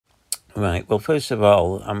Right. Well, first of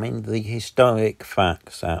all, I mean, the historic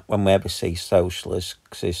facts that when we ever see socialist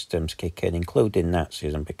systems kick in, including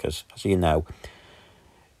Nazism, because, as you know,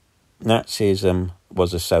 Nazism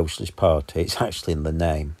was a socialist party. It's actually in the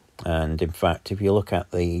name. And in fact, if you look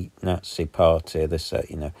at the Nazi party,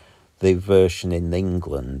 the version in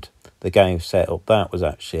England, the guy who set up that was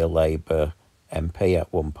actually a Labour MP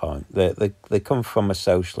at one point. They come from a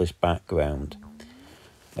socialist background,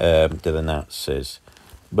 to the Nazis.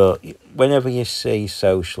 But whenever you see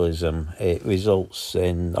socialism, it results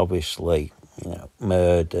in obviously,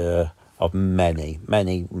 murder of many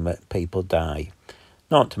people die.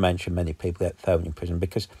 Not to mention many people get thrown in prison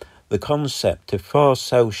because the concept to force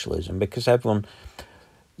socialism, because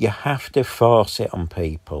you have to force it on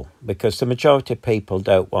people because the majority of people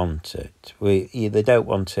don't want it. They don't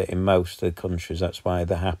want it in most of the countries. That's why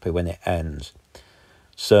they're happy when it ends.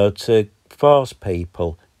 So to force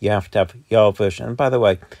people, you have to have your version. And by the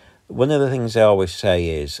way, one of the things I always say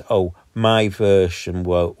is, oh, my version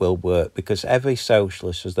will work because every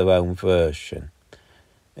socialist has their own version.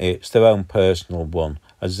 It's their own personal one,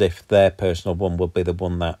 as if their personal one will be the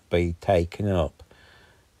one that be taken up.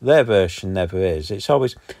 Their version never is. It's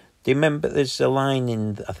always. Do you remember there's a line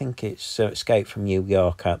in, I think it's Escape from New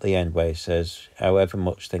York at the end where it says, however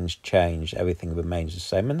much things change, everything remains the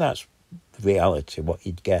same. And that's reality, what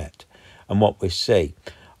you'd get and what we see.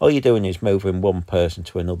 All you're doing is moving one person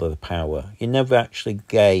to another power. You never actually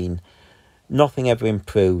gain. Nothing ever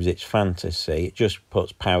improves. It's fantasy. It just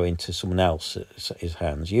puts power into someone else's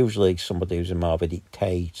hands. Usually somebody who's more of a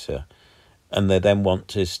dictator. And they then want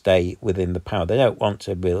to stay within the power. They don't want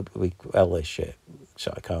to relish it.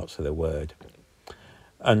 So I can't say the word.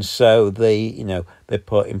 And so they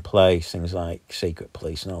put in place things like secret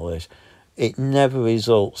police and all this. It never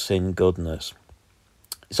results in goodness.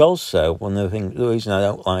 It's also one of the reason I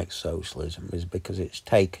don't like socialism is because it's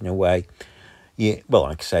taken away.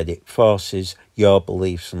 Like I said, it forces your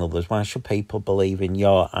beliefs on others. Why should people believe in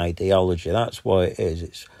your ideology? That's what it is.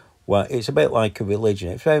 It's a bit like a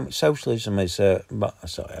religion. Socialism is sorry,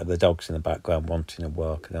 the dog's in the background wanting a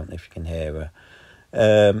walk. I don't know if you can hear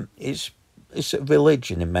her. It's a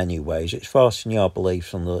religion in many ways. It's forcing your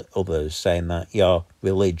beliefs on the others, saying that your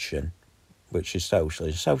religion, which is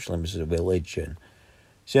socialism is a religion.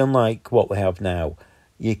 See, unlike what we have now,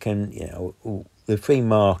 you can, the free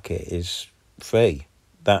market is free.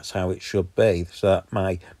 That's how it should be. So that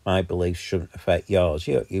my beliefs shouldn't affect yours.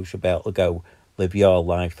 You should be able to go live your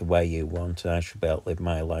life the way you want, and I should be able to live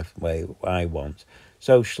my life the way I want.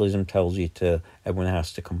 Socialism tells you everyone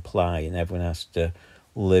has to comply and everyone has to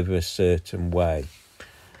live a certain way.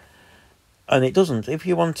 And it doesn't. If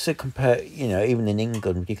you want to compare, even in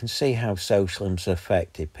England, you can see how socialism's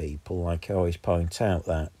affected people. Like I always point out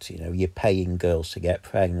that, you're paying girls to get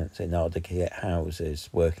pregnant in order to get houses,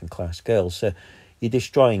 working class girls. So you're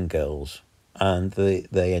destroying girls and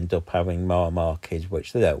they end up having more and more kids,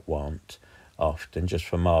 which they don't want often, just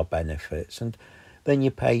for more benefits. And then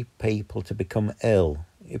you pay people to become ill.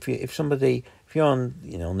 If you're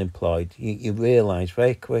unemployed, you realise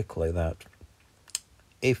very quickly that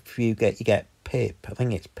if you get PIP, I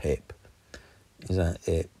think it's PIP, is that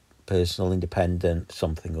it? Personal independent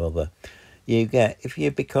something or other. If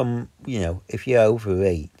you become, if you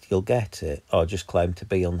overeat, you'll get it, or just claim to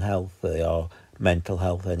be unhealthy or mental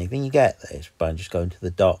health, anything. You get this by just going to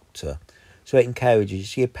the doctor. So it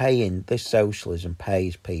encourages, this socialism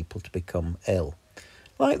pays people to become ill.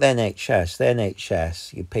 Like the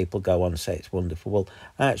NHS, people go on and say it's wonderful. Well,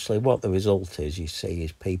 actually, what the result is, you see,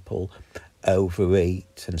 is people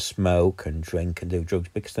overeat and smoke and drink and do drugs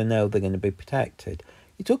because they know they're going to be protected.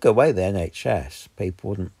 You took away the NHS,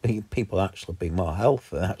 people actually be more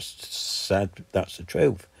healthy. That's sad. That's the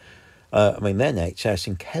truth. The NHS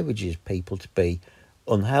encourages people to be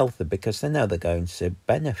unhealthy because they know they're going to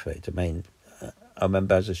benefit. I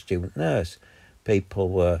remember as a student nurse, we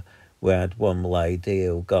had one lady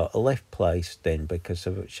who got a lift placed in because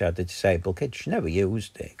she had a disabled kid. She never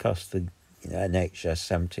used it. It cost the NHS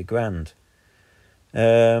 70 grand.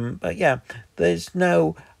 But yeah,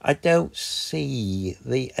 I don't see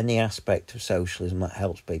any aspect of socialism that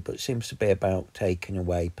helps people. It seems to be about taking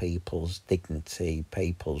away people's dignity,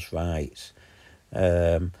 people's rights.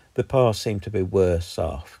 The poor seem to be worse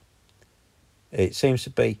off. It seems to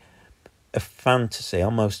be a fantasy,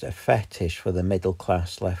 almost a fetish for the middle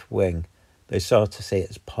class left wing. They sort of see it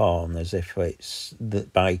as porn, as if it's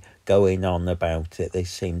that by going on about it, they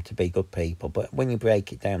seem to be good people. But when you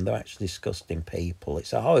break it down, they're actually disgusting people.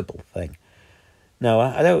 It's a horrible thing. No,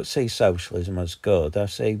 I don't see socialism as good. I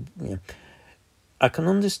see, I can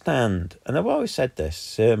understand, and I've always said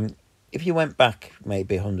this, if you went back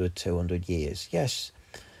maybe 100, 200 years, yes,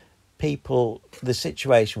 the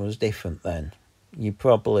situation was different then. You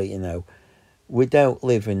probably, we don't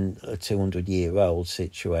live in a 200-year-old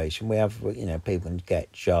situation. We have, people can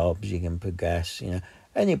get jobs, you can progress,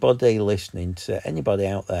 Anybody listening to anybody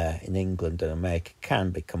out there in England and America can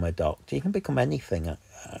become a doctor. You can become anything,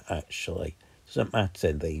 actually. Doesn't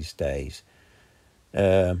matter these days.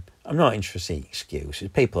 I'm not interested in excuses.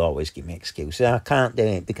 People always give me excuses. I can't do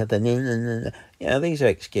it because these are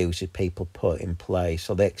excuses people put in place.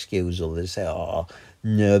 So they excuse others. Say, "Oh,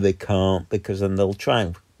 no, they can't," because then they'll try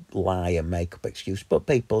and lie and make up excuses. But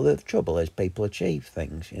the trouble is, people achieve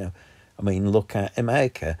things. I mean, look at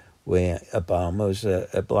America, where Obama was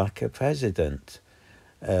a black president.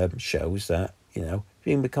 Shows that if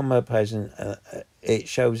you can become a president, it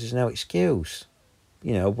shows there's no excuse.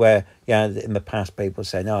 Where, in the past people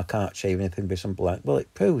say, no, I can't achieve anything because I'm black. Well,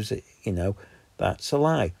 it proves it, that's a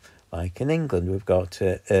lie. Like in England, we've got,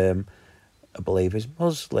 I believe he's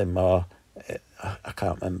Muslim, or I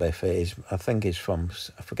can't remember if it is, I think he's from,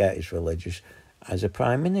 I forget his religious, as a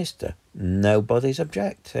Prime Minister. Nobody's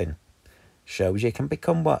objecting. Shows you can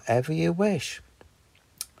become whatever you wish.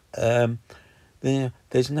 There's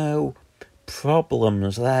no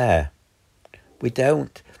problems there. We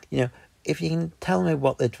don't, if you can tell me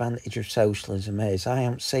what the advantage of socialism is, I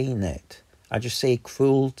haven't seen it. I just see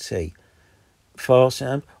cruelty, forcing,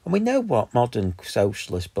 and we know what modern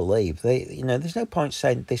socialists believe. There's no point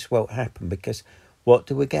saying this won't happen, because what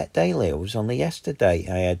do we get daily? It was only yesterday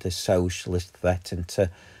I had a socialist threaten to,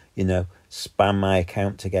 spam my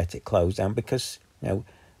account to get it closed down, because,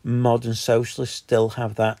 modern socialists still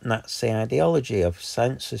have that Nazi ideology of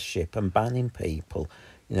censorship and banning people.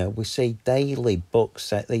 We see daily books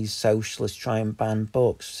that these socialists try and ban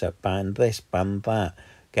books, ban this, ban that,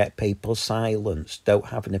 get people silenced, don't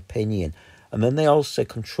have an opinion. And then they also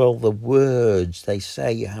control the words. They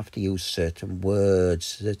say you have to use certain words,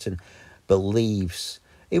 certain beliefs.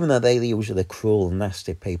 Even though they're usually the cruel and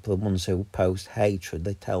nasty people, the ones who post hatred,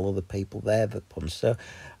 they tell other people they're the ones. So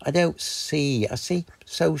I see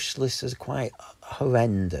socialists as quite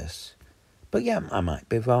horrendous. But yeah, I might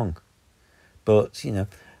be wrong. But, and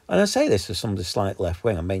I say this to somebody slight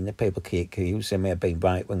left-wing. I mean, the people keep accusing me of being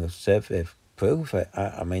right-wing or conservative. Prove it.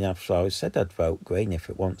 I mean, I've always said I'd vote Green if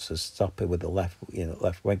it wants to stop it with the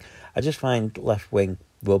left-wing. I just find left-wing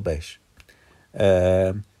rubbish.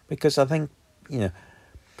 Because I think,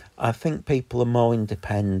 I think people are more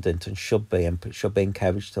independent and should be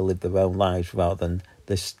encouraged to live their own lives rather than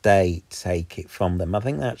the state take it from them. I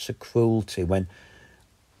think that's a cruelty when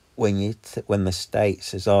the state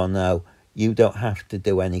says, "Oh no, you don't have to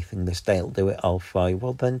do anything, the state will do it all for you."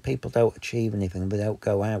 Well, then people don't achieve anything, they don't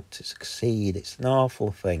go out to succeed. It's an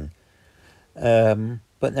awful thing.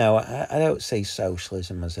 But no, I don't see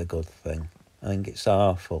socialism as a good thing. I think it's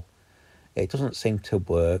awful. It doesn't seem to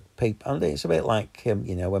work. It's a bit like,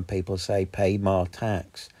 when people say pay more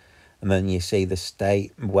tax, and then you see the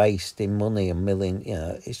state wasting money,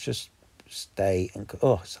 it's just state, and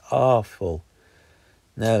it's awful.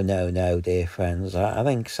 No, dear friends. I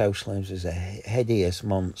think socialism is a hideous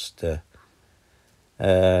monster.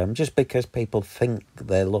 Just because people think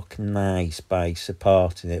they look nice by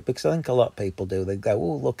supporting it. Because I think a lot of people do. They go,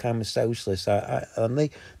 "Oh, look, I'm a socialist." And they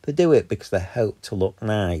do it because they hope to look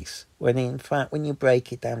nice. When in fact, when you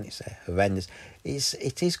break it down, it's horrendous.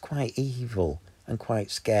 It is quite evil and quite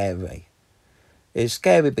scary. It's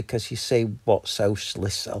scary because you see what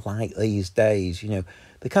socialists are like these days.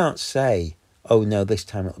 They can't say, "Oh no, this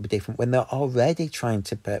time it'll be different," when they're already trying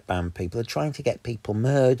to ban people. They're trying to get people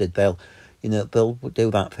murdered. They'll do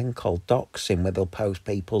that thing called doxing, where they'll post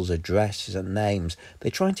people's addresses and names. They're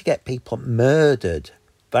trying to get people murdered.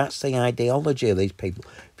 That's the ideology of these people.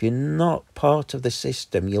 If you're not part of the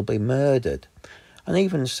system, you'll be murdered. And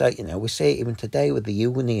even so, we see it even today with the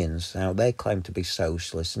unions, how they claim to be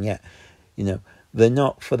socialists, and yet, they're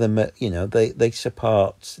not for them. They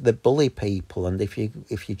support, they bully people, and if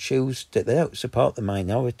you choose to, they don't support the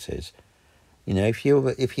minorities. If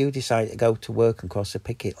you decide to go to work and cross a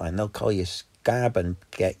picket line, they'll call you scab and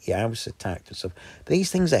get your house attacked and stuff. These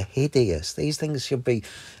things are hideous. These things should be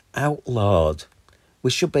outlawed. We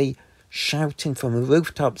should be shouting from the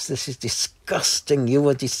rooftops, "This is disgusting. You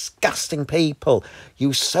are disgusting people.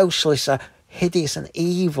 You socialists are hideous and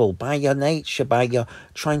evil by your nature, by your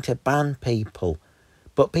trying to ban people."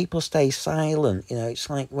 But people stay silent. It's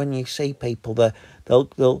like when you see people,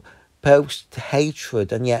 they'll post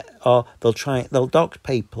hatred, and yet, or they'll dox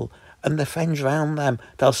people, and the friends around them,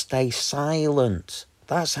 they'll stay silent.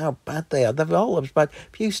 That's how bad they are. They're all as bad.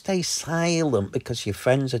 If you stay silent because your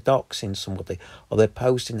friends are doxing somebody, or they're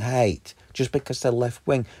posting hate just because they're left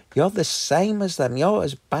wing, you're the same as them. You're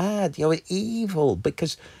as bad. You're evil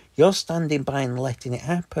because You're standing by and letting it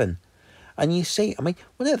happen. And you see, I mean,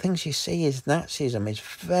 one of the things you see is Nazism is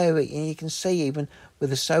very, you can see even with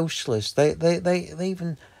the socialists, they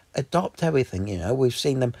even adopt everything, you know. We've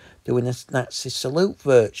seen them doing a Nazi salute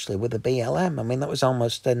virtually with the BLM. I mean, that was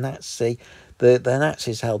almost a Nazi. The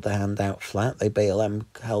Nazis held their hand out flat, the BLM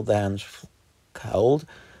held their hands cold.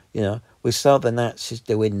 You know, we saw the Nazis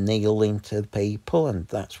doing kneeling to people, and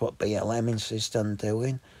that's what BLM insist on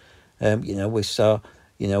doing. You know, we saw,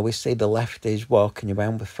 you know, we see the lefties walking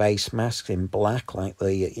around with face masks in black like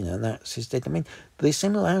the, you know, Nazis did. I mean, the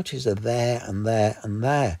similarities are there and there and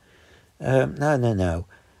there. No.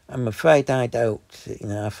 I'm afraid I don't, you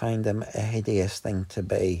know, I find them a hideous thing to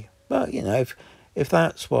be. But, you know, if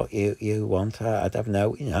that's what you want, I'd have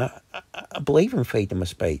no, you know, I believe in freedom of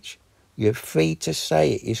speech. You're free to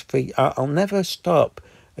say it. You're free. I'll never stop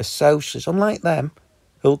a socialist, unlike them,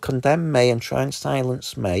 who'll condemn me and try and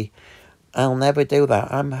silence me. I'll never do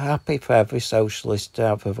that. I'm happy for every socialist to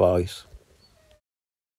have a voice.